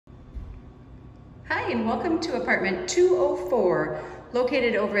Hi, and welcome to apartment 204,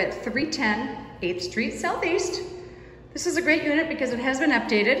 located over at 310 8th Street Southeast. This is a great unit because it has been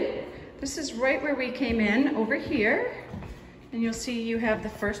updated. This is right where we came in over here. And you'll see you have the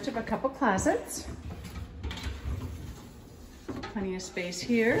first of a couple closets. Plenty of space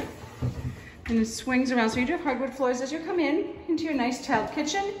here. And it swings around, so you do have hardwood floors as you come in into your nice tiled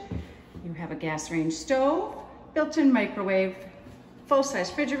kitchen. You have a gas range stove, built-in microwave, full-size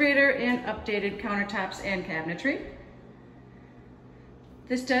refrigerator, and updated countertops and cabinetry.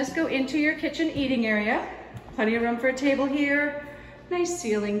 This does go into your kitchen eating area. Plenty of room for a table here, nice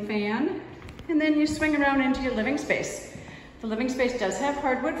ceiling fan, and then you swing around into your living space. The living space does have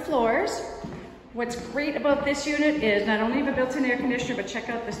hardwood floors. What's great about this unit is not only have a built-in air conditioner, but check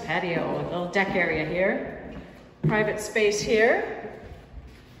out this patio, a little deck area here. Private space here,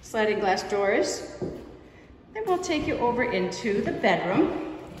 sliding glass doors. Then we'll take you over into the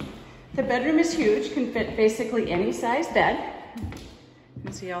bedroom. The bedroom is huge, can fit basically any size bed. You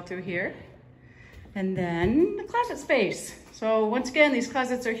can see all through here. And then the closet space. So once again, these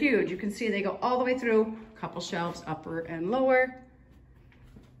closets are huge. You can see they go all the way through, a couple shelves, upper and lower.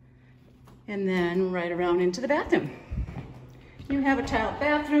 And then right around into the bathroom. You have a tiled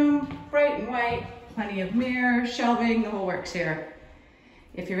bathroom, bright and white, plenty of mirrors, shelving, the whole works here.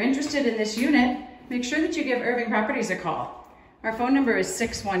 If you're interested in this unit, make sure that you give Irving Properties a call. Our phone number is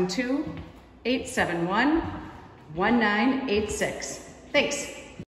 612-871-1986. Thanks.